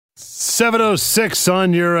7:06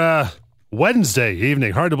 on your Wednesday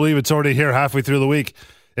evening. Hard to believe it's already here halfway through the week.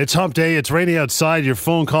 It's hump day. It's rainy outside. Your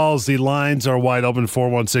phone calls, the lines are wide open.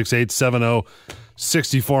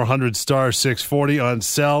 416-870-6400 star 640 on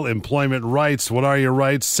cell, employment rights. What are your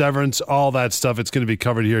rights? Severance, all that stuff. It's going to be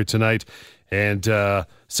covered here tonight. And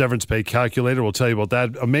severance pay calculator, we'll tell you about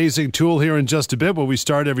that amazing tool here in just a bit. But we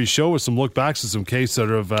start every show with some look backs at some cases that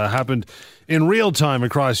have happened in real time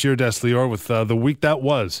across your desk, Lior, with the week that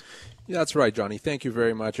was. Yeah, that's right, Johnny. Thank you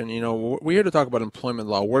very much. And, we're here to talk about employment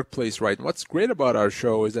law, workplace right. And what's great about our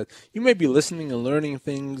show is that you may be listening and learning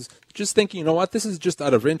things, just thinking, you know what, this is just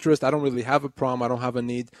out of interest. I don't really have a problem. I don't have a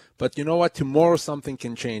need. But you know what, tomorrow something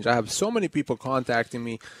can change. I have so many people contacting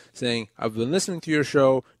me saying, I've been listening to your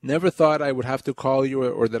show, never thought I would have to call you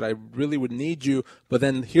or that I really would need you. But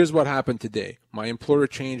then here's what happened today. My employer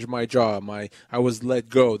changed my job. I was let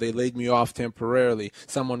go. They laid me off temporarily.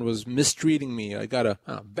 Someone was mistreating me. I got a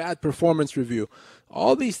bad performance review.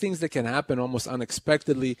 All these things that can happen almost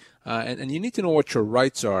unexpectedly, and you need to know what your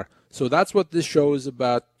rights are. So that's what this show is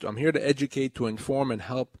about. I'm here to educate, to inform, and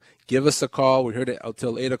help. Give us a call. We're here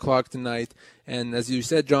until 8 o'clock tonight. And as you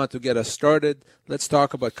said, John, to get us started, let's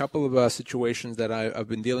talk about a couple of situations that I've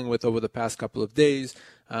been dealing with over the past couple of days.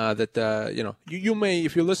 You may,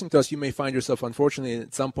 if you're listening to us, you may find yourself, unfortunately,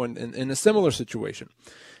 at some point in a similar situation.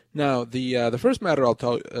 Now, the first matter I'll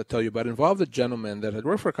tell you about involved a gentleman that had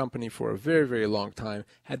worked for a company for a very, very long time,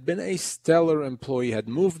 had been a stellar employee, had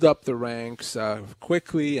moved up the ranks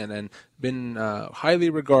quickly, and then been highly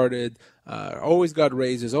regarded, always got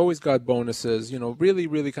raises, always got bonuses, really,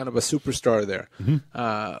 really kind of a superstar there.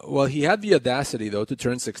 Mm-hmm. Well, he had the audacity, though, to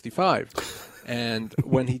turn 65. And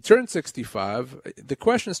when he turned 65, the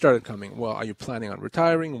question started coming, well, are you planning on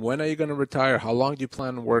retiring? When are you going to retire? How long do you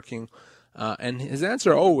plan on working? And his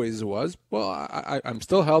answer always was, well, I'm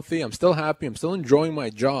still healthy, I'm still happy, I'm still enjoying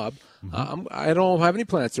my job. Mm-hmm. I don't have any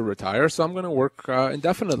plans to retire, so I'm going to work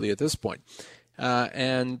indefinitely at this point.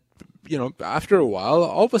 After a while,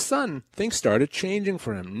 all of a sudden, things started changing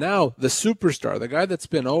for him. Now, the superstar, the guy that's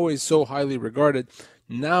been always so highly regarded,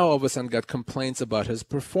 now all of a sudden got complaints about his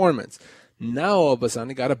performance. Now, all of a sudden,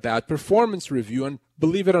 he got a bad performance review, and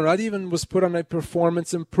believe it or not, even was put on a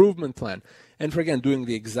performance improvement plan. And for, again, doing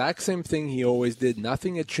the exact same thing he always did,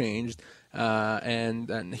 nothing had changed,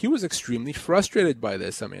 and he was extremely frustrated by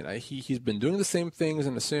this. I mean, he's been doing the same things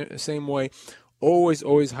in the same way,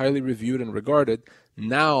 always highly reviewed and regarded.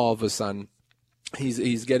 Now, all of a sudden,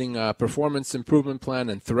 he's getting a performance improvement plan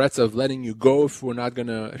and threats of letting you go if you're not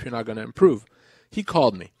gonna improve. He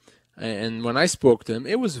called me. And when I spoke to him,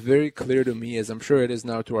 it was very clear to me, as I'm sure it is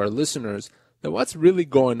now to our listeners, that what's really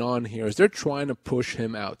going on here is they're trying to push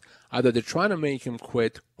him out. Either they're trying to make him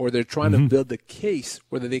quit, or they're trying to build a case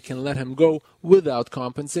whether they can let him go without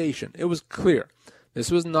compensation. It was clear. This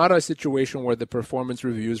was not a situation where the performance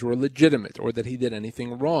reviews were legitimate or that he did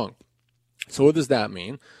anything wrong. So what does that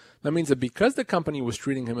mean? That means that because the company was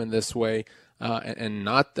treating him in this way and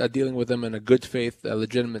not dealing with him in a good faith,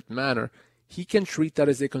 legitimate manner, he can treat that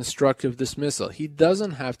as a constructive dismissal. He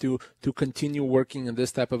doesn't have to continue working in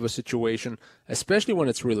this type of a situation, especially when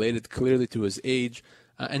it's related clearly to his age.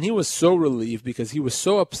 And he was so relieved because he was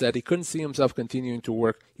so upset. He couldn't see himself continuing to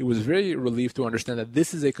work. He was very relieved to understand that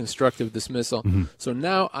this is a constructive dismissal. Mm-hmm. So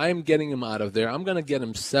now I'm getting him out of there. I'm going to get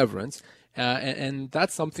him severance. And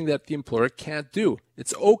that's something that the employer can't do.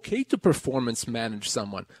 It's okay to performance manage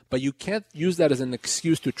someone, but you can't use that as an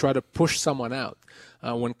excuse to try to push someone out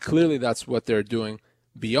when clearly that's what they're doing.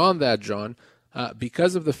 Beyond that, John,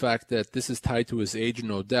 because of the fact that this is tied to his age,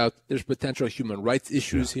 no doubt, there's potential human rights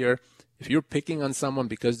issues here. If you're picking on someone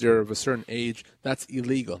because they're of a certain age, that's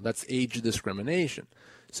illegal. That's age discrimination.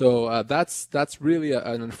 So that's really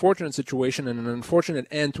an unfortunate situation and an unfortunate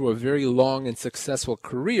end to a very long and successful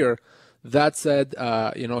career. That said,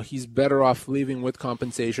 he's better off leaving with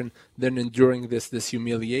compensation than enduring this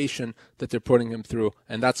humiliation that they're putting him through,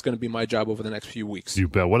 and that's going to be my job over the next few weeks. You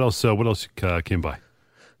bet. What else came by?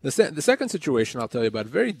 The second situation I'll tell you about,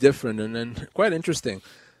 very different and quite interesting.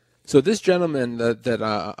 So this gentleman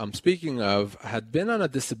that I'm speaking of had been on a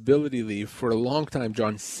disability leave for a long time,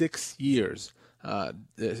 John, 6 years.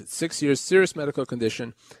 6 years, serious medical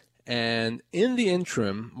condition. And in the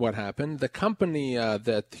interim, what happened, the company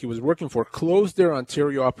that he was working for closed their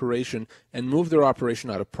Ontario operation and moved their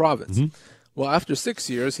operation out of province. Mm-hmm. Well, after 6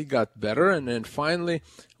 years, he got better and then finally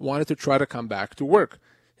wanted to try to come back to work.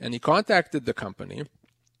 And he contacted the company.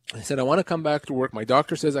 He said, I want to come back to work. My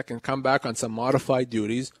doctor says I can come back on some modified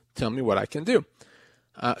duties. Tell me what I can do.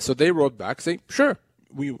 So they wrote back saying, sure,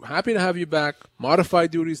 we're happy to have you back.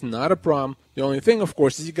 Modified duties, not a problem. The only thing, of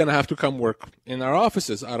course, is you're going to have to come work in our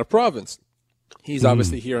offices out of province. He's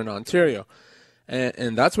obviously here in Ontario.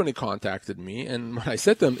 And that's when he contacted me. And when I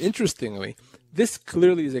said to him, interestingly, this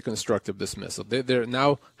clearly is a constructive dismissal. They're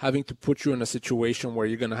now having to put you in a situation where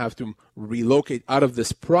you're going to have to relocate out of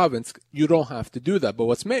this province. You don't have to do that. But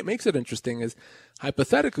what makes it interesting is,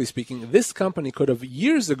 hypothetically speaking, this company could have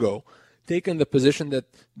years ago taken the position that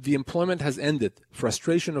the employment has ended,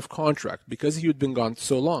 frustration of contract, because you'd been gone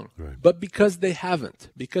so long. Right. But because they hadn't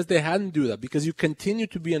do that, because you continue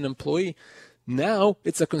to be an employee, now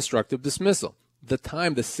it's a constructive dismissal.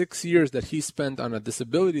 The 6 years that he spent on a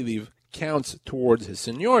disability leave counts towards his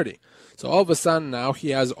seniority. So all of a sudden now he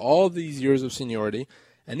has all these years of seniority,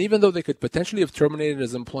 and even though they could potentially have terminated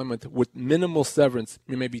his employment with minimal severance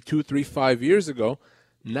maybe 2, 3, 5 years ago,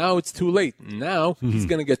 now it's too late. Now he's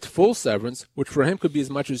going to get full severance, which for him could be as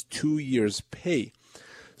much as 2 years' pay.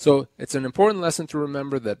 So it's an important lesson to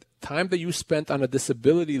remember that time that you spent on a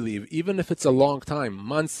disability leave, even if it's a long time,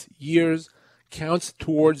 months, years, counts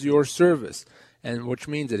towards your service. And which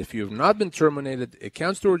means that if you have not been terminated, it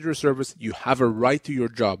counts towards your service. You have a right to your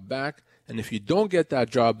job back. And if you don't get that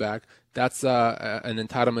job back, that's an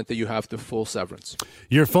entitlement that you have to full severance.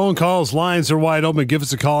 Your phone calls, lines are wide open. Give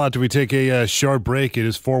us a call after we take a short break. It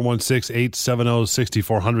is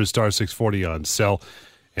 416-870-6400, star 640 on cell.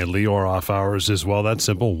 And Lior off hours as well. That's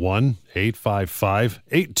simple.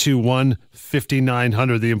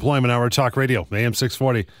 1-855-821-5900. The Employment Hour, Talk Radio, AM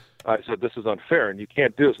 640. I said, this is unfair, and you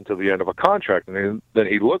can't do this until the end of a contract. And then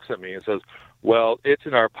he looks at me and says, well, it's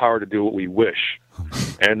in our power to do what we wish.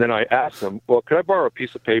 And then I asked him, well, could I borrow a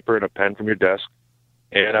piece of paper and a pen from your desk?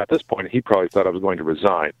 And at this point, he probably thought I was going to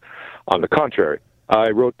resign. On the contrary,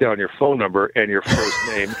 I wrote down your phone number and your first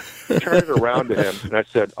name, turned it around to him, and I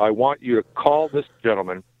said, I want you to call this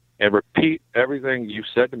gentleman and repeat everything you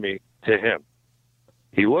said to me to him.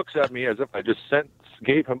 He looks at me as if I just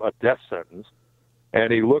gave him a death sentence.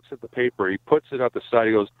 And he looks at the paper, he puts it at the side,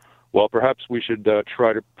 he goes, well, perhaps we should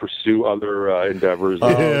try to pursue other endeavors.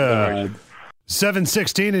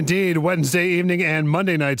 7:16 indeed, Wednesday evening and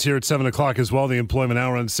Monday nights here at 7 o'clock as well. The Employment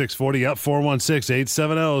Hour on 640, up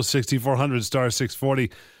 416-870-6400, star 640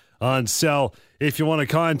 on cell. If you want to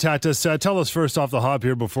contact us, tell us first off the hop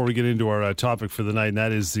here before we get into our topic for the night, and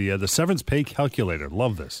that is the severance pay calculator.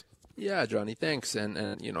 Love this. Yeah, Johnny, thanks. And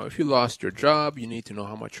if you lost your job, you need to know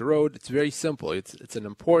how much you're owed. It's very simple. It's an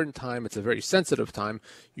important time. It's a very sensitive time.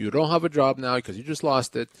 You don't have a job now because you just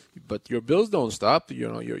lost it, but your bills don't stop.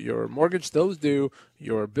 Your mortgage still is due.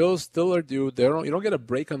 Your bills still are due. You don't get a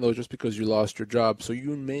break on those just because you lost your job. So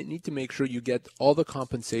you need to make sure you get all the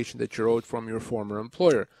compensation that you're owed from your former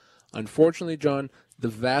employer. Unfortunately, John, the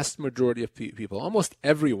vast majority of people, almost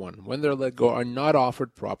everyone, when they're let go, are not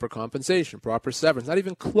offered proper compensation, proper severance, not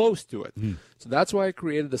even close to it. So that's why I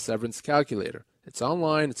created the severance calculator. It's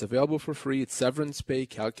online. It's available for free. It's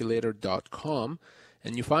severancepaycalculator.com.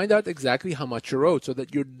 And you find out exactly how much you're owed so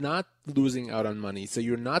that you're not losing out on money, so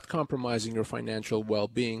you're not compromising your financial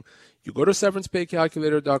well-being. You go to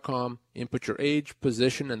severancepaycalculator.com, input your age,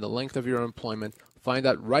 position, and the length of your employment. Find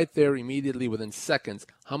out right there immediately within seconds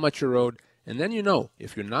how much you're owed. And then you know,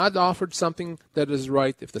 if you're not offered something that is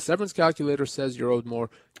right, if the severance calculator says you're owed more,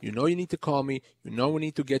 you know you need to call me. You know we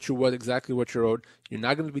need to get you exactly what you're owed. You're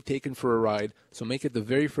not going to be taken for a ride. So make it the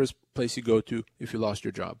very first place you go to if you lost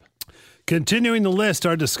your job. Continuing the list,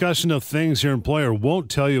 our discussion of things your employer won't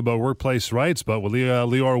tell you about workplace rights, but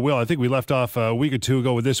Lior will. I think we left off a week or two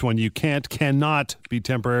ago with this one. You cannot be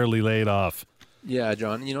temporarily laid off. Yeah,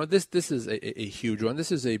 John, this is a huge one.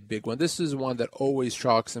 This is a big one. This is one that always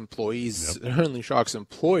shocks employees, certainly shocks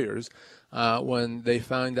employers when they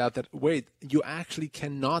find out that, wait, you actually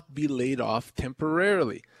cannot be laid off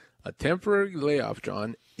temporarily. A temporary layoff,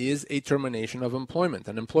 John, is a termination of employment.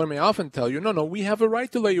 An employer may often tell you, no, we have a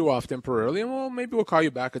right to lay you off temporarily, and well, maybe we'll call you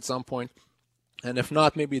back at some point. And if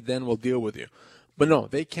not, maybe then we'll deal with you. But no,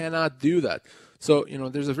 they cannot do that. So,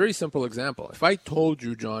 there's a very simple example. If I told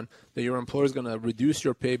you, John, that your employer is going to reduce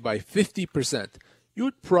your pay by 50%, you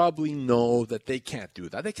would probably know that they can't do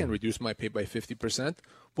that. They can't reduce my pay by 50%.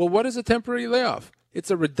 Well, what is a temporary layoff? It's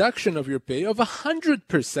a reduction of your pay of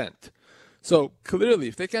 100%. So clearly,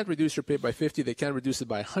 if they can't reduce your pay by 50, they can't reduce it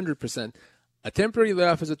by 100%. A temporary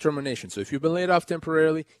layoff is a termination. So if you've been laid off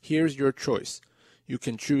temporarily, here's your choice. You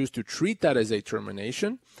can choose to treat that as a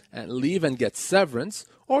termination and leave and get severance,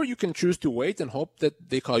 or you can choose to wait and hope that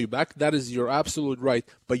they call you back. That is your absolute right,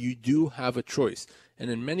 but you do have a choice. And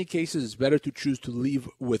in many cases, it's better to choose to leave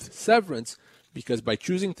with severance, because by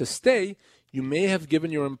choosing to stay, you may have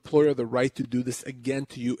given your employer the right to do this again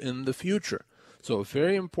to you in the future. So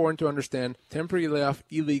very important to understand, temporary layoff,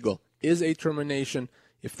 illegal, is a termination.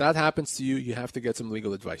 If that happens to you, you have to get some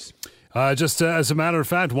legal advice. Just as a matter of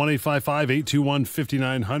fact,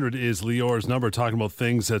 1-855-821-5900 is Lior's number, talking about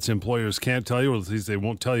things that employers can't tell you, or at least they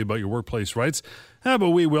won't tell you about your workplace rights.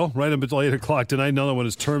 But we will, right up until 8 o'clock tonight. Another one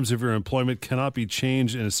is terms of your employment cannot be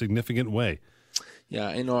changed in a significant way.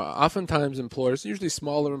 Yeah, oftentimes employers, usually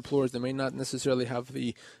smaller employers, they may not necessarily have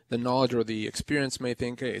the knowledge or the experience, may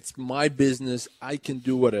think, hey, it's my business, I can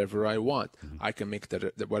do whatever I want. I can make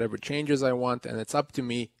whatever changes I want, and it's up to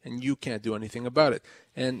me, and you can't do anything about it.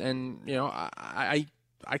 And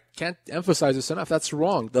I can't emphasize this enough. That's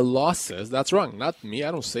wrong. The law says that's wrong. Not me.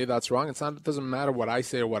 I don't say that's wrong. It doesn't matter what I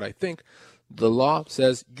say or what I think. The law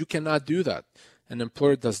says you cannot do that. An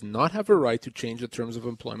employer does not have a right to change the terms of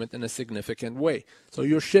employment in a significant way. So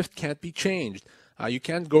your shift can't be changed. You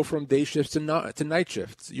can't go from day shifts to night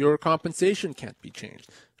shifts. Your compensation can't be changed.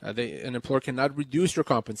 An employer cannot reduce your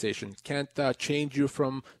compensation, can't change you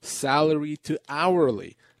from salary to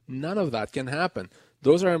hourly. None of that can happen.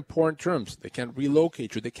 Those are important terms. They can't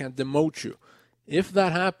relocate you. They can't demote you. If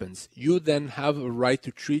that happens, you then have a right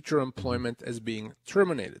to treat your employment as being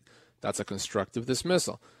terminated. That's a constructive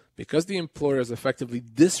dismissal. Because the employer is effectively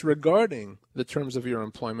disregarding the terms of your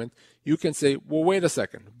employment, you can say, well, wait a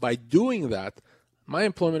second. By doing that, my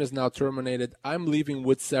employment is now terminated. I'm leaving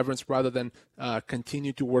with severance rather than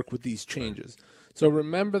continue to work with these changes. So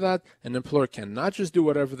remember that an employer cannot just do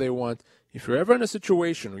whatever they want. If you're ever in a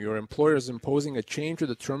situation where your employer is imposing a change to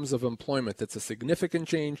the terms of employment that's a significant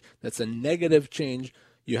change, that's a negative change,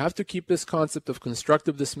 you have to keep this concept of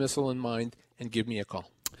constructive dismissal in mind and give me a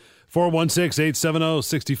call.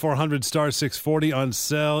 416-870-6400 star 640 on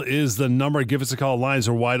cell is the number. Give us a call. Lines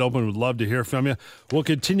are wide open. We'd love to hear from you. We'll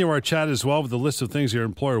continue our chat as well with a list of things your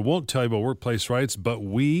employer won't tell you about workplace rights, but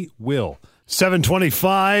we will.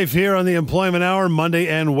 7:25 here on the Employment Hour, Monday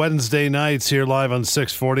and Wednesday nights here live on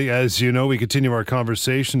 640. As you know, we continue our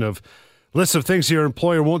conversation of lists of things your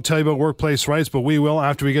employer won't tell you about workplace rights, but we will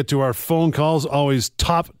after we get to our phone calls. Always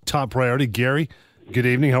top priority. Gary, good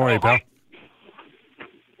evening. How are you, pal?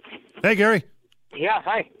 Hey, Gary. Yeah,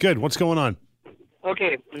 hi. Good. What's going on?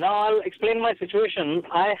 Okay, now I'll explain my situation.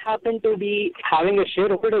 I happen to be having a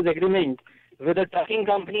shareholders agreement with a trucking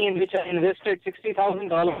company in which I invested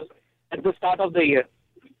 $60,000 at the start of the year.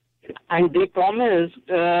 And they promised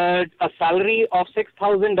a salary of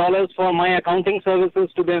 $6,000 for my accounting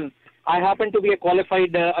services to them. I happen to be a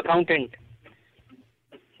qualified accountant.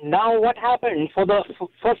 Now what happened? For the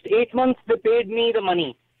first 8 months, they paid me the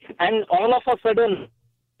money. And all of a sudden,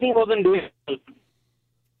 he wasn't doing it.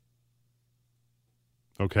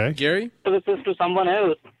 Okay. Gary? Services to someone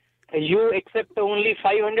else. You accept only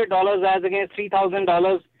 $500 as against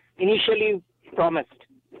 $3,000 initially promised.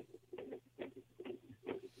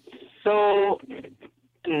 So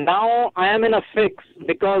now I am in a fix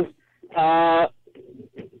because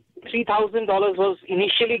 $3,000 was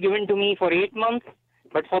initially given to me for 8 months,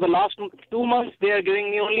 but for the last 2 months they are giving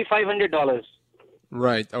me only $500.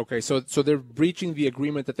 Right. Okay. So they're breaching the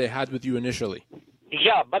agreement that they had with you initially.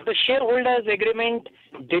 Yeah, but the shareholders agreement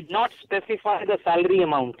did not specify the salary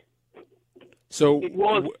amount. So it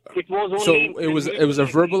was only. So it was a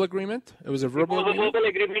verbal agreement. It was a verbal. It was a verbal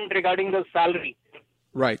agreement regarding the salary.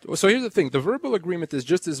 Right. So here's the thing. The verbal agreement is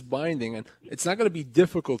just as binding, and it's not going to be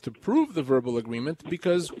difficult to prove the verbal agreement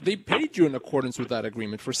because they paid you in accordance with that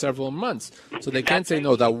agreement for several months. So they can't say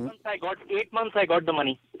no. 8 months I got the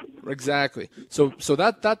money. Exactly. So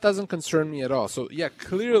that doesn't concern me at all. So yeah,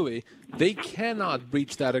 clearly they cannot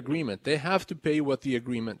breach that agreement. They have to pay what the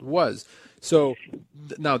agreement was. So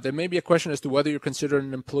now there may be a question as to whether you're considered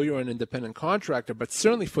an employee or an independent contractor, but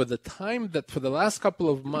certainly for the last couple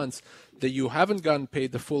of months that you haven't gotten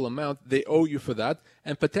paid the full amount, they owe you for that.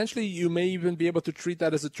 And potentially you may even be able to treat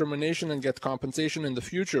that as a termination and get compensation in the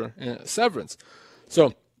future, severance.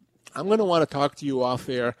 So I'm going to want to talk to you off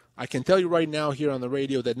air. I can tell you right now here on the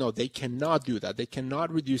radio that no, they cannot do that. They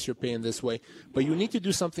cannot reduce your pay in this way. But you need to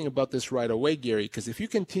do something about this right away, Gary, because if you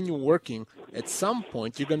continue working, at some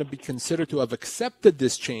point you're going to be considered to have accepted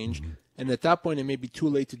this change, and at that point it may be too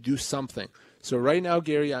late to do something. So right now,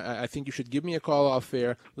 Gary, I think you should give me a call off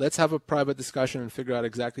air. Let's have a private discussion and figure out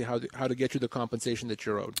exactly how to get you the compensation that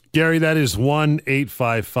you're owed. Gary, that is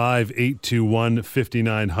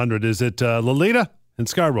 1-855-821-5900. Is it Lolita in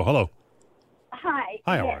Scarborough? Hello. Hi.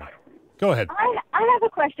 Hi, how are you? Go ahead. I have a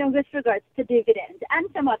question with regards to dividends and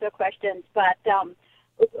some other questions, but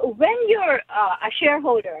when you're a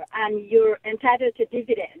shareholder and you're entitled to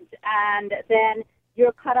dividends and then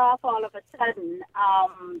you're cut off all of a sudden,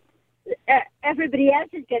 everybody else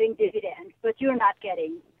is getting dividends, but you're not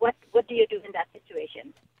getting, what do you do in that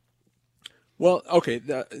situation? Well, okay,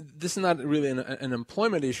 this is not really an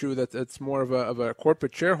employment issue. That's more of a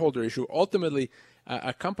corporate shareholder issue. Ultimately,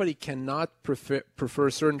 a company cannot prefer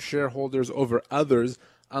certain shareholders over others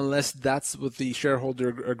unless that's what the shareholder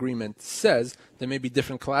agreement says. There may be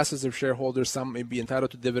different classes of shareholders. Some may be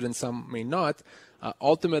entitled to dividends, some may not.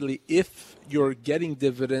 Ultimately, if you're getting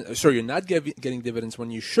dividends, you're not getting dividends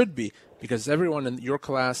when you should be, because everyone in your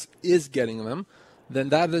class is getting them, then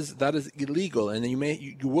that is illegal, and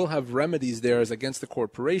you will have remedies there as against the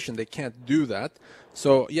corporation. They can't do that.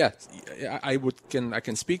 So yes, I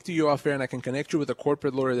can speak to you off air, and I can connect you with a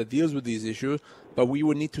corporate lawyer that deals with these issues. But we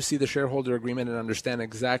would need to see the shareholder agreement and understand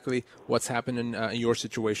exactly what's happened in your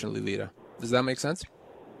situation, Lilita. Does that make sense?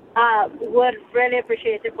 Would really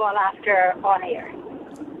appreciate the call after on air.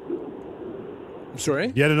 I'm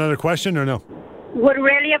sorry? You had another question or no? Would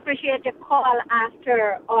really appreciate the call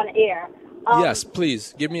after on air. Yes,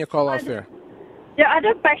 please. Give me a call off air. The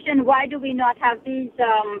other question, why do we not have these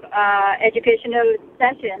educational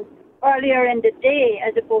sessions earlier in the day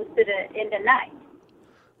as opposed to in the night?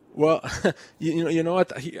 Well, you know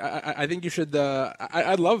what? I think you should.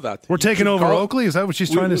 I love that. We're taking over Oakley. Is that what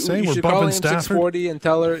she's trying to say? We're bumping Stafford. 640 and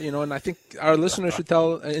tell her, and I think our listeners should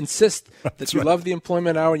insist that you love the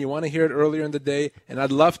employment hour and you want to hear it earlier in the day. And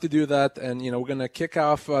I'd love to do that. And we're going to kick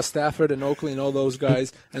off Stafford and Oakley and all those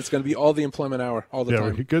guys, and it's going to be all the employment hour all the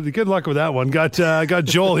time. Good luck with that one. Got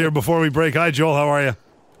Joel here before we break. Hi, Joel. How are you?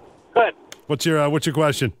 Good. What's your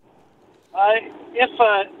question? If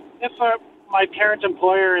my parent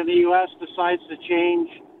employer in the U.S. decides to change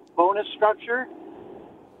bonus structure,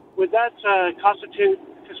 would that constitute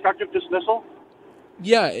constructive dismissal?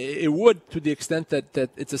 Yeah, it would, to the extent that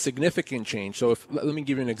it's a significant change. So let me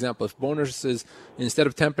give you an example. If bonus is, instead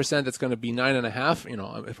of 10%, it's going to be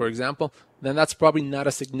 9.5%, for example, then that's probably not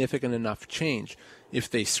a significant enough change. If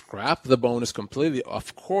they scrap the bonus completely,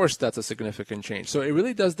 of course, that's a significant change. So it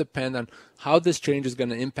really does depend on how this change is going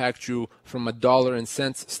to impact you from a dollar and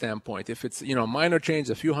cents standpoint. If it's, a minor change,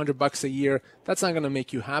 a few $100 a year, that's not going to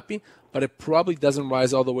make you happy, but it probably doesn't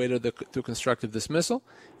rise all the way to constructive dismissal.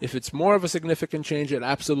 If it's more of a significant change, it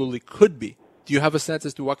absolutely could be. Do you have a sense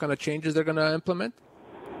as to what kind of changes they're going to implement?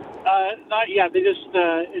 Not yet. They just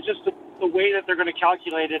it's just the way that they're going to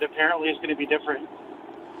calculate it apparently is going to be different.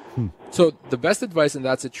 So the best advice in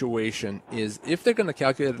that situation is, if they're going to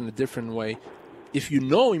calculate it in a different way, if you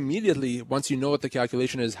know immediately, once you know what the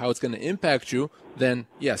calculation is, how it's going to impact you, then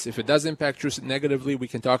yes, if it does impact you negatively, we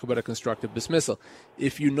can talk about a constructive dismissal.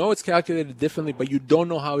 If you know it's calculated differently, but you don't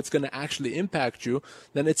know how it's going to actually impact you,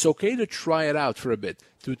 then it's okay to try it out for a bit,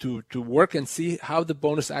 to work and see how the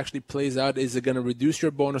bonus actually plays out. Is it going to reduce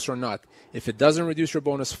your bonus or not? If it doesn't reduce your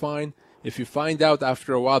bonus, fine. If you find out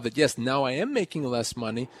after a while that, yes, now I am making less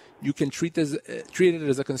money, you can treat it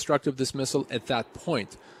as a constructive dismissal at that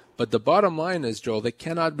point. But the bottom line is, Joel, they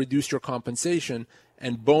cannot reduce your compensation,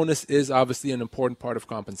 and bonus is obviously an important part of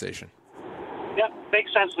compensation. Yep,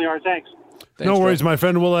 makes sense, Lior. Thanks. No worries, Joel. My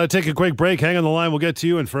friend. We'll take a quick break. Hang on the line. We'll get to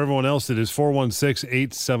you. And for everyone else, it is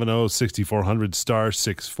 416-870-6400, star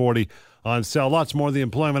 640 on cell. Lots more of the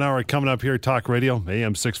Employment Hour coming up here. Talk Radio,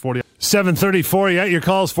 AM 640. 734, you got your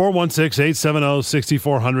calls,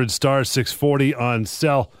 416-870-6400, star 640 on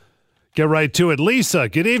cell. Get right to it. Lisa,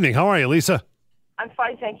 good evening. How are you, Lisa? I'm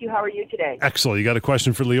fine, thank you. How are you today? Excellent. You got a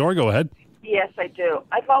question for Lior? Go ahead. Yes, I do.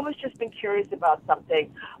 I've always just been curious about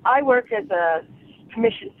something. I work as a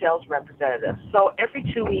commission sales representative, so every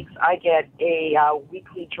 2 weeks I get a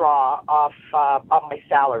weekly draw off my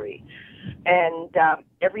salary, and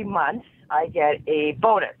every month I get a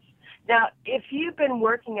bonus. Now, if you've been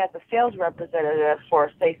working as a sales representative for,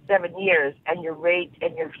 say, 7 years, and your rate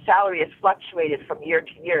and your salary has fluctuated from year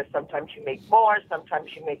to year, sometimes you make more, sometimes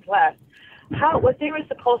you make less, what they were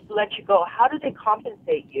supposed to let you go, how do they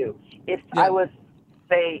compensate you if I was,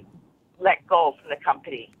 say, let go from the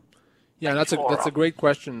company? Yeah, that's a great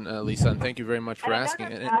question, Lisa, and thank you very much for asking.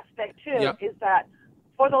 Another aspect, too, is that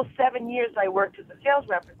for those 7 years I worked as a sales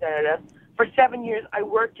representative, for 7 years I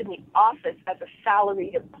worked in the office as a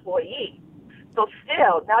salaried employee. So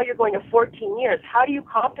still, now you're going to 14 years. How do you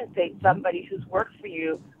compensate somebody who's worked for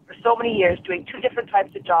you for so many years doing two different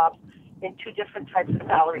types of jobs in two different types of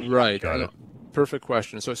salary structures? Right. Perfect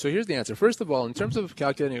question. So here's the answer. First of all, in terms of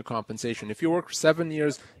calculating your compensation, if you work 7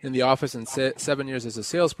 years in the office and 7 years as a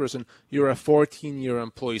salesperson, you're a 14-year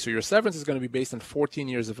employee. So your severance is going to be based on 14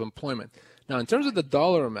 years of employment. Now, in terms of the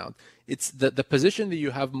dollar amount, it's the position that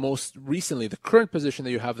you have most recently, the current position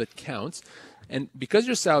that you have, that counts. And because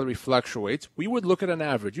your salary fluctuates, we would look at an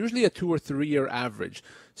average, usually a 2 or 3 year average.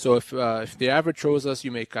 So if the average shows us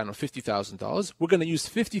you make, $50,000, we're going to use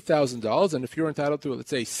 $50,000. And if you're entitled to, let's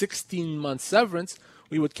say, 16-month severance,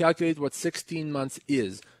 we would calculate what 16 months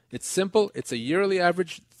is. It's simple. It's a yearly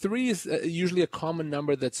average. 3 is usually a common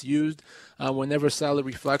number that's used whenever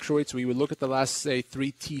salary fluctuates. We would look at the last, say,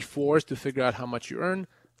 3 T4s to figure out how much you earn.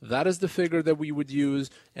 That is the figure that we would use,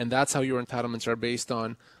 and that's how your entitlements are based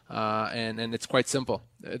on, and it's quite simple.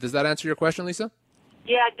 Does that answer your question, Lisa?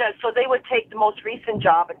 Yeah, it does. So they would take the most recent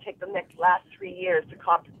job and take the last 3 years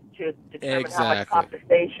to determine how much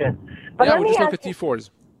compensation. But yeah, we just look at T4s.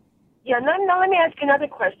 Yeah, now let me ask you another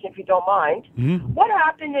question, if you don't mind. Mm-hmm. What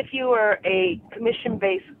happened if you were a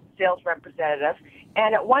commission-based sales representative,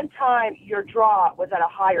 and at one time your draw was at a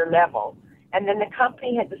higher level, and then the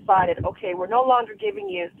company had decided, okay, we're no longer giving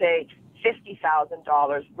you, say,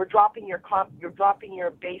 $50,000. We're dropping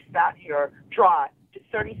your base back, your draw to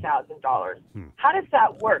 $30,000. How does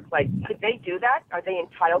that work? Like, could they do that? Are they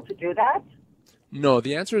entitled to do that? No,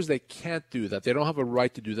 the answer is they can't do that. They don't have a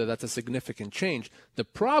right to do that. That's a significant change. The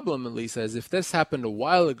problem, Lisa, is if this happened a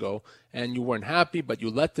while ago and you weren't happy, but you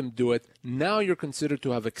let them do it, now you're considered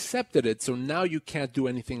to have accepted it, so now you can't do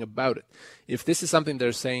anything about it. If this is something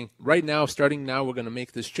they're saying, right now, starting now, we're going to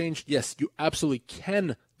make this change, yes, you absolutely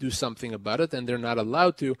can do something about it, and they're not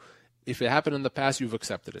allowed to. If it happened in the past, you've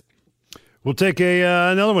accepted it. We'll take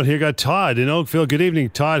another one here. Got Todd in Oakville. Good evening,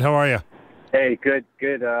 Todd. How are you? Hey, good.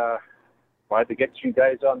 Glad to get you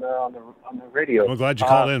guys on the radio. I'm glad you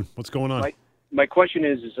called in. What's going on? My question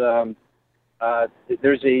is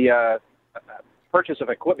there's a purchase of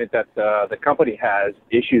equipment that the company has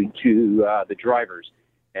issued to the drivers,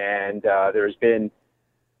 and there's been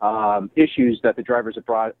issues that the drivers have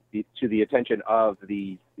brought to the attention of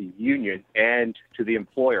the union and to the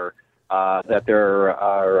employer that there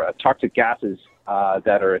are toxic gases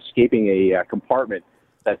that are escaping a compartment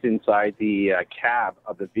that's inside the cab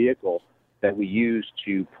of the vehicle that we use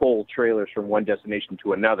to pull trailers from one destination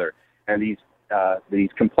to another. And these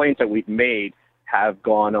complaints that we've made have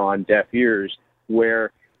gone on deaf ears,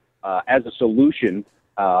 where as a solution,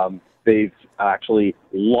 they've actually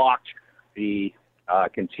locked the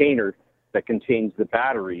container that contains the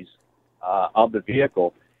batteries of the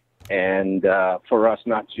vehicle, and for us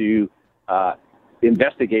not to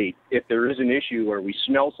investigate if there is an issue or we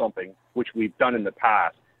smell something, which we've done in the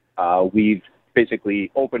past. We've basically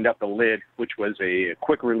opened up the lid, which was a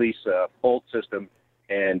quick release bolt system,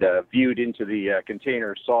 and viewed into the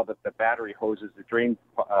container, saw that the battery hoses, the drain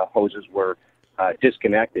hoses were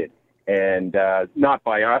disconnected, and not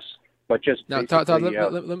by us, but just now. Todd,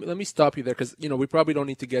 let me stop you there, because we probably don't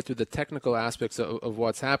need to get to the technical aspects of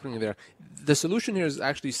what's happening there. The solution here is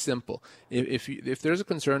actually simple. If there's a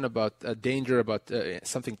concern about danger, about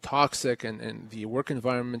something toxic and the work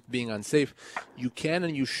environment being unsafe, you can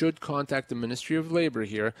and you should contact the Ministry of Labor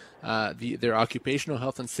here, their Occupational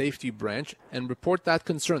Health and Safety branch, and report that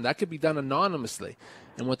concern. That could be done anonymously.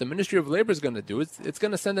 And what the Ministry of Labor is going to do is it's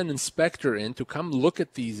going to send an inspector in to come look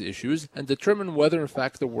at these issues and determine whether, in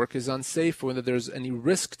fact, the work is unsafe, whether there's any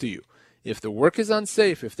risk to you. If the work is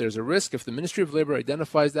unsafe, if there's a risk, if the Ministry of Labor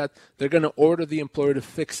identifies that, they're going to order the employer to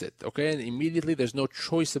fix it, okay? And immediately there's no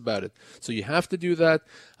choice about it. So you have to do that.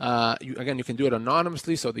 You can do it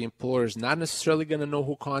anonymously, so the employer is not necessarily going to know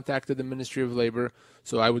who contacted the Ministry of Labor.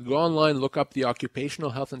 So I would go online, look up the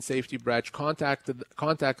Occupational Health and Safety branch, contact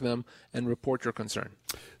them, and report your concern.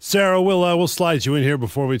 Sarah, we'll slide you in here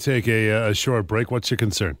before we take a short break. What's your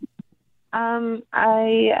concern?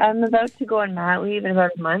 I am about to go on mat leave in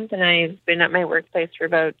about a month, and I've been at my workplace for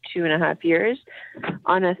about 2.5 years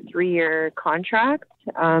on a 3-year contract.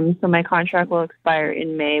 So my contract will expire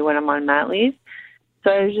in May when I'm on mat leave. So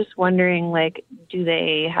I was just wondering, do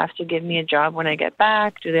they have to give me a job when I get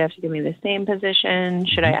back? Do they have to give me the same position?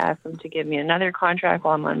 Should I ask them to give me another contract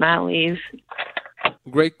while I'm on mat leave?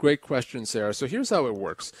 Great question, Sarah. So here's how it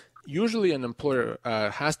works. Usually an employer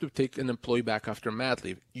has to take an employee back after mat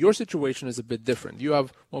leave. Your situation is a bit different. You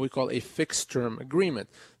have what we call a fixed-term agreement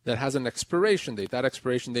that has an expiration date. That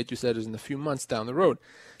expiration date, you said, is in a few months down the road.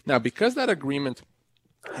 Now, because that agreement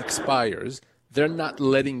expires, they're not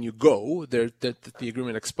letting you go. The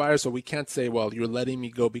agreement expires, so we can't say, well, you're letting me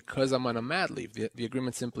go because I'm on a mat leave. The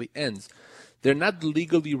agreement simply ends. They're not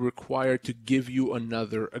legally required to give you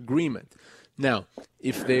another agreement. Now,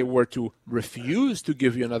 if they were to refuse to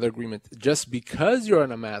give you another agreement just because you're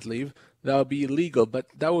on a mat leave, that would be illegal, but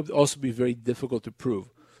that would also be very difficult to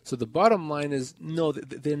prove. So the bottom line is, no,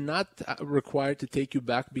 they're not required to take you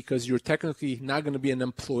back because you're technically not going to be an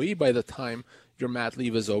employee by the time your mat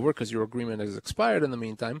leave is over because your agreement has expired in the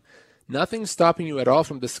meantime. Nothing's stopping you at all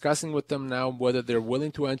from discussing with them now whether they're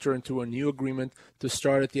willing to enter into a new agreement to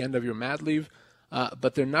start at the end of your mat leave,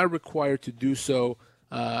 but they're not required to do so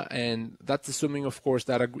And that's assuming, of course,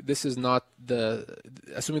 that this is not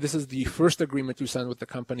assuming this is the first agreement you signed with the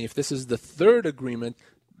company. If this is the third agreement,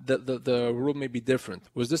 the rule may be different.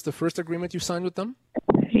 Was this the first agreement you signed with them?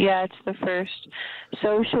 Yeah, it's the first.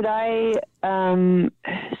 So should I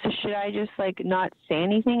just like not say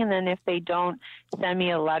anything, and then if they don't send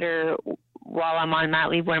me a letter while I'm on mat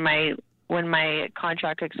leave when my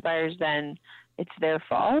contract expires, then it's their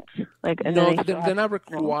fault? No, they're not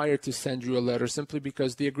required to send you a letter simply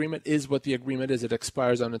because the agreement is what the agreement is. It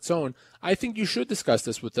expires on its own. I think you should discuss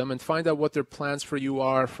this with them and find out what their plans for you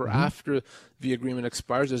are for after the agreement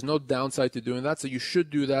expires. There's no downside to doing that, so you should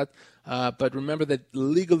do that. But remember that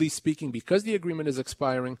legally speaking, because the agreement is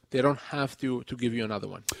expiring, they don't have to give you another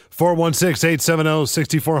one.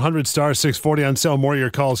 416-870-6400 star 640 on sale. More of your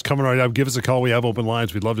calls coming right up. Give us a call. We have open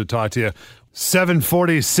lines. We'd love to talk to you.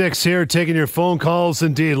 746 here, taking your phone calls.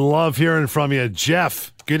 Indeed, love hearing from you.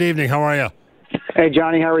 Jeff, good evening. How are you? Hey,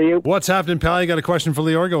 Johnny, how are you? What's happening, pal? You got a question for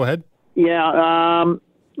Lior? Go ahead. Yeah,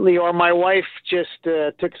 Lior, my wife just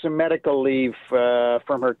took some medical leave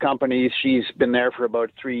from her company. She's been there for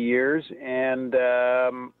about 3 years, and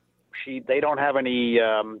they don't have any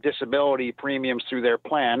disability premiums through their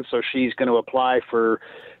plan, so she's going to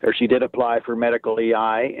she did apply for medical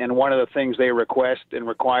EI, and one of the things they request and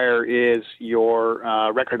require is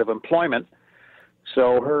your record of employment.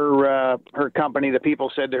 So her company, the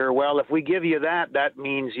people said to her, well, if we give you that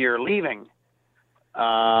means you're leaving.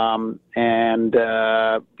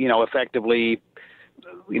 Effectively,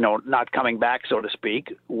 not coming back, so to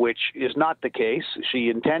speak, which is not the case. She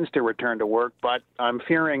intends to return to work, but I'm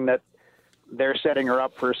fearing that they're setting her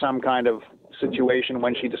up for some kind of situation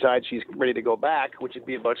when she decides she's ready to go back, which would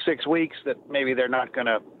be about 6 weeks, that maybe they're not going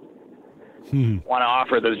to want to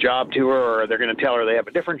offer the job to her, or they're going to tell her they have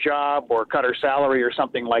a different job or cut her salary or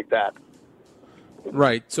something like that.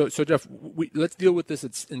 Right. So Jeff, let's deal with this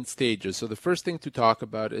in stages. So the first thing to talk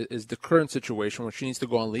about is the current situation where she needs to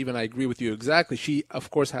go on leave. And I agree with you exactly. She,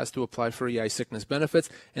 of course, has to apply for EI sickness benefits,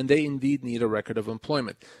 and they indeed need a record of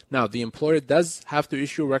employment. Now, the employer does have to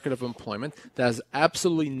issue a record of employment. That has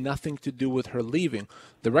absolutely nothing to do with her leaving.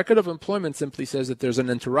 The record of employment simply says that there's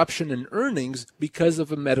an interruption in earnings because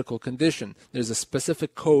of a medical condition. There's a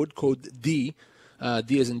specific code D,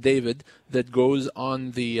 D as in David, that goes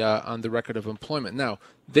on the record of employment. Now,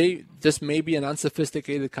 this may be an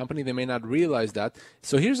unsophisticated company. They may not realize that.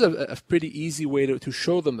 So here's a pretty easy way to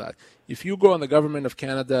show them that. If you go on the Government of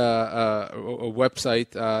Canada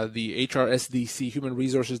website, the HRSDC, Human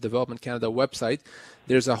Resources Development Canada website,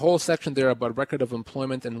 there's a whole section there about record of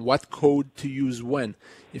employment and what code to use when.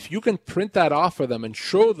 If you can print that off for them and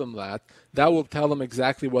show them that will tell them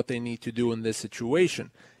exactly what they need to do in this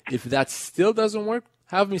situation. If that still doesn't work,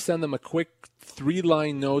 have me send them a quick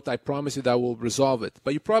 3-line note. I promise you that will resolve it.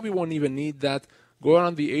 But you probably won't even need that. Go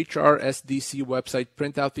on the HRSDC website,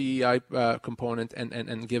 print out the EI component,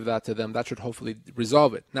 and give that to them. That should hopefully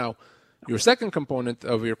resolve it. Now, your second component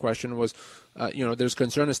of your question was, there's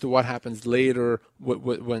concern as to what happens later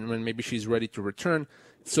when maybe she's ready to return.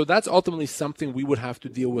 So that's ultimately something we would have to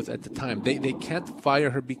deal with at the time. They can't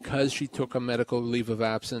fire her because she took a medical leave of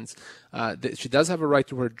absence. She does have a right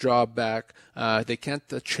to her job back. They can't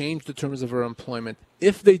change the terms of her employment.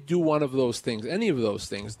 If they do one of those things, any of those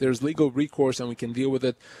things, there's legal recourse and we can deal with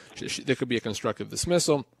it. There could be a constructive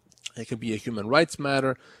dismissal. It could be a human rights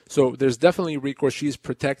matter. So there's definitely recourse. She's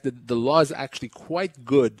protected. The law is actually quite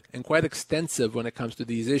good and quite extensive when it comes to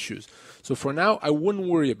these issues. So for now, I wouldn't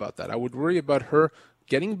worry about that. I would worry about her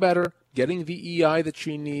getting better, getting the EI that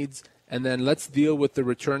she needs, and then let's deal with the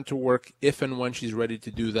return to work if and when she's ready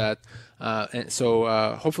to do that. So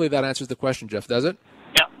hopefully that answers the question, Jeff, does it?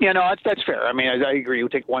 Yeah, no, that's fair. I mean, I agree. We'll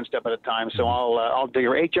take one step at a time. So I'll do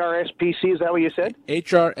your HRSPC. Is that what you said?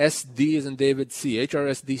 HRSD is in David C.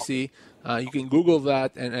 HRSDC. You can Google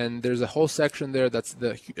that, and there's a whole section there that's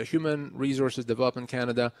the Human Resources Development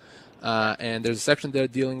Canada, and there's a section there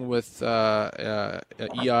dealing with EI.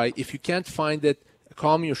 If you can't find it,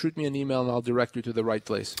 call me or shoot me an email, and I'll direct you to the right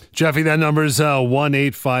place. Jeffy, that number is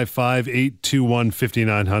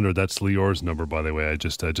 1-855-821-5900. That's Lior's number, by the way. I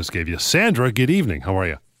just gave you. Sandra, good evening. How are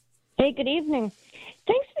you? Hey, good evening.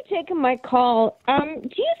 Thanks for taking my call. Do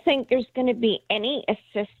you think there's going to be any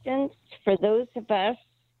assistance for those of us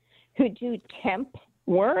who do temp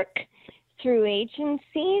work through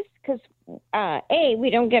agencies? Because, A, we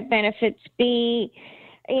don't get benefits. B,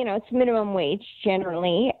 it's minimum wage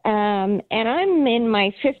generally. And I'm in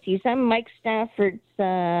my 50s. I'm Mike Stafford's,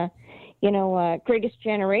 Greatest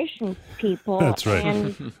Generation people. That's right.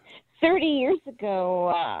 And 30 years ago,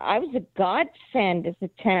 I was a godsend as a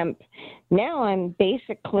temp. Now I'm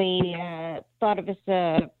basically thought of as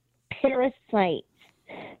a parasite.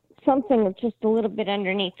 something just a little bit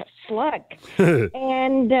underneath a slug.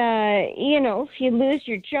 And, if you lose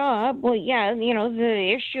your job, well, yeah,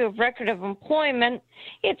 the issue of record of employment,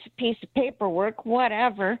 it's a piece of paperwork,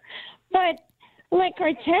 whatever. But like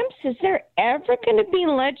our temps, is there ever going to be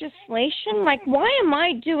legislation? Like, why am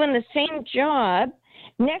I doing the same job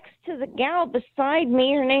next to the gal beside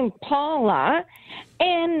me, her name Paula,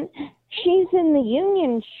 and she's in the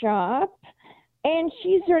union shop, and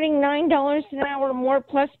she's earning $9 an hour more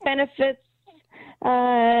plus benefits,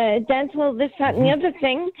 dental, this, that, and the other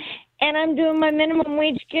thing, and I'm doing my minimum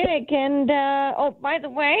wage gig, and, by the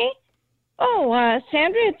way,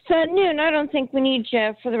 Sandra, it's noon. I don't think we need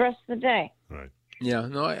you for the rest of the day. Right. Yeah,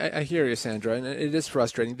 no, I hear you, Sandra, and it is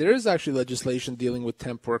frustrating. There is actually legislation dealing with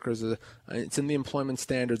temp workers. It's in the Employment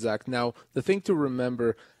Standards Act. Now, the thing to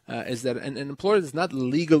remember is that an employer is not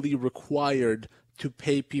legally required to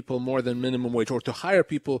pay people more than minimum wage or to hire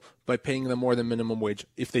people by paying them more than minimum wage.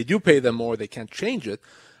 If they do pay them more, they can't change it.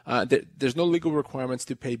 There's no legal requirements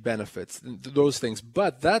to pay benefits, those things.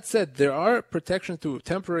 But that said, there are protections to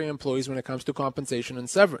temporary employees when it comes to compensation and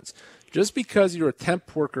severance. Just because you're a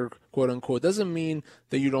temp worker, quote unquote, doesn't mean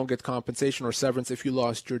that you don't get compensation or severance if you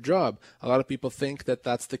lost your job. A lot of people think that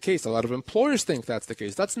that's the case. A lot of employers think that's the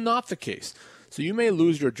case. That's not the case. So you may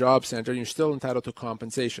lose your job, Sandra, and you're still entitled to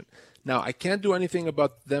compensation. Now, I can't do anything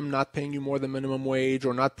about them not paying you more than minimum wage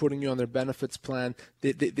or not putting you on their benefits plan.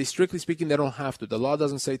 They strictly speaking, they don't have to. The law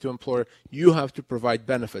doesn't say to employer, you have to provide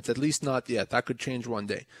benefits, at least not yet. That could change one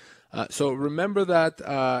day. So remember that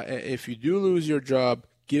if you do lose your job,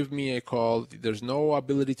 give me a call. There's no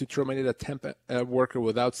ability to terminate a temp worker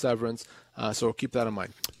without severance, so keep that in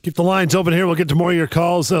mind. Keep the lines open here. We'll get to more of your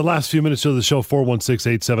calls. Last few minutes of the show,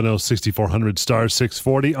 416-870-6400, star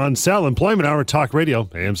 640 on Sal Employment Hour, Talk Radio,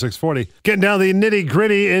 AM 640. Getting down the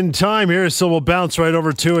nitty-gritty in time here, so we'll bounce right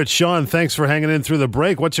over to it. Sean, thanks for hanging in through the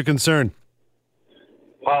break. What's your concern?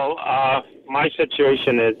 Well, my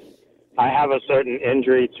situation is I have a certain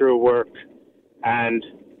injury through work, and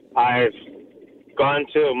I've gone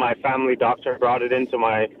to my family doctor, brought it into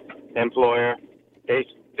my employer.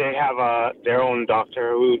 They have their own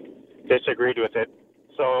doctor who disagreed with it,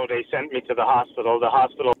 so they sent me to the hospital. The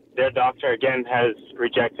hospital, their doctor again has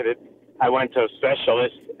rejected it. I went to a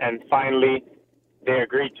specialist, and finally they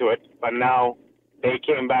agreed to it. But now they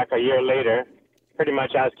came back a year later, pretty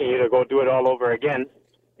much asking you to go do it all over again,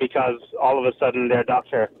 because all of a sudden their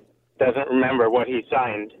doctor doesn't remember what he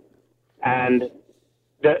signed. And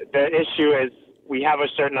the issue is, we have a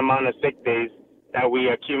certain amount of sick days that we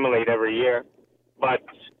accumulate every year, but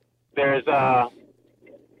there's the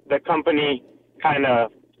company kind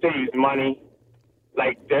of saves money.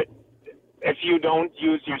 Like if you don't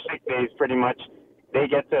use your sick days, pretty much they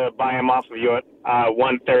get to buy them off of you at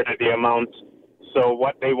 1/3 of the amount. So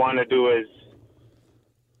what they want to do is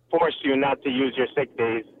force you not to use your sick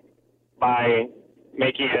days by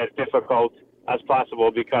making it as difficult as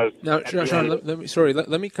possible, because now, Sean,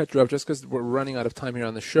 let me cut you off just because we're running out of time here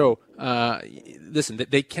on the show. Listen,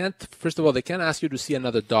 they can't. First of all, they can't ask you to see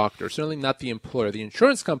another doctor. Certainly not the employer. The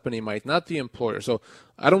insurance company might, not the employer. So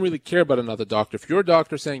I don't really care about another doctor. If your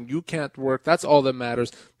doctor saying you can't work, that's all that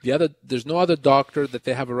matters. There's no other doctor that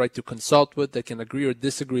they have a right to consult with that can agree or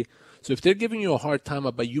disagree. So if they're giving you a hard time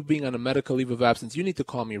about you being on a medical leave of absence, you need to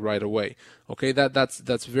call me right away. Okay,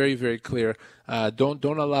 that's very, very clear. Don't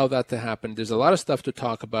allow that to happen. There's a lot of stuff to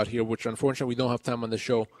talk about here, which unfortunately we don't have time on the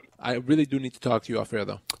show. I really do need to talk to you off air,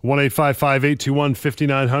 though.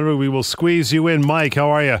 1-855-821-5900. We will squeeze you in. Mike, how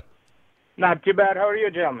are you? Not too bad. How are you,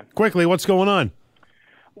 gentlemen? Quickly, what's going on?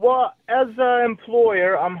 Well, as an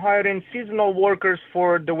employer, I'm hiring seasonal workers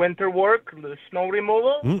for the winter work, the snow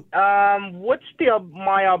removal. What's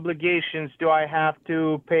my obligations? Do I have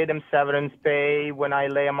to pay them severance pay when I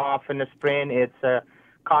lay them off in the spring? It's a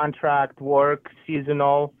contract work,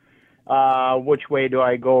 seasonal. Which way do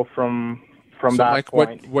I go from that Mike,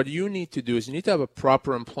 point? What you need to do is you need to have a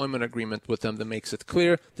proper employment agreement with them that makes it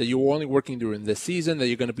clear that you're only working during this season, that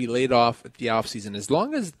you're going to be laid off at the off season. As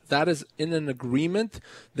long as that is in an agreement,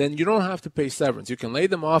 then you don't have to pay severance. You can lay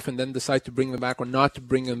them off and then decide to bring them back or not to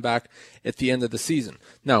bring them back at the end of the season.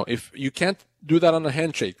 Now, if you can't do that on a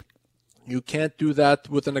handshake, you can't do that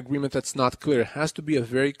with an agreement that's not clear. It has to be a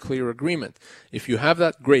very clear agreement. If you have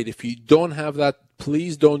that, great. If you don't have that,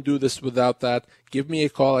 please don't do this without that. Give me a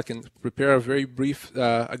call. I can prepare a very brief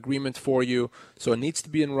agreement for you. So it needs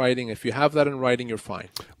to be in writing. If you have that in writing, you're fine.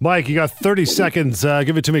 Mike, you got 30 seconds.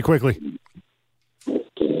 Give it to me quickly.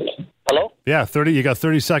 Hello? Yeah, 30. You got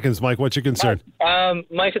 30 seconds, Mike. What's your concern?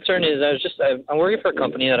 My concern is I'm working for a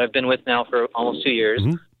company that I've been with now for almost 2 years.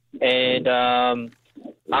 And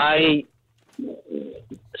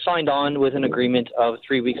signed on with an agreement of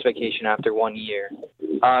 3 weeks vacation after 1 year.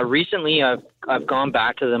 Recently, I've gone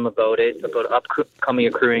back to them about upcoming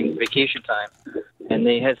accruing vacation time, and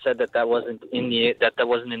they had said that wasn't in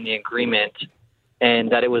the agreement,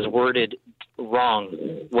 and that it was worded wrong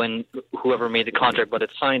when whoever made the contract, but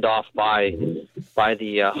it's signed off by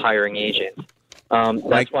the hiring agent.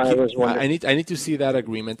 That's why I was wondering. I need to see that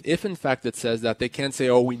agreement. If in fact it says that, they can't say,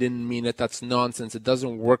 "Oh, we didn't mean it." That's nonsense. It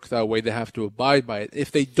doesn't work that way. They have to abide by it.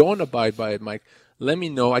 If they don't abide by it, Mike, let me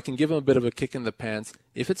know. I can give them a bit of a kick in the pants.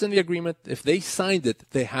 If it's in the agreement, if they signed it,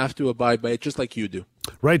 they have to abide by it, just like you do.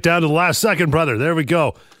 Right down to the last second, brother. There we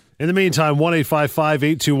go. In the meantime,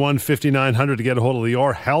 1-855-821-5900 to get a hold of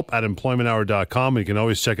Lior. Help at employmenthour.com. And you can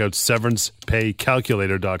always check out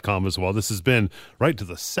severancepaycalculator.com as well. This has been Right to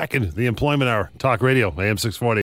the Second, the Employment Hour. Talk Radio, AM 640.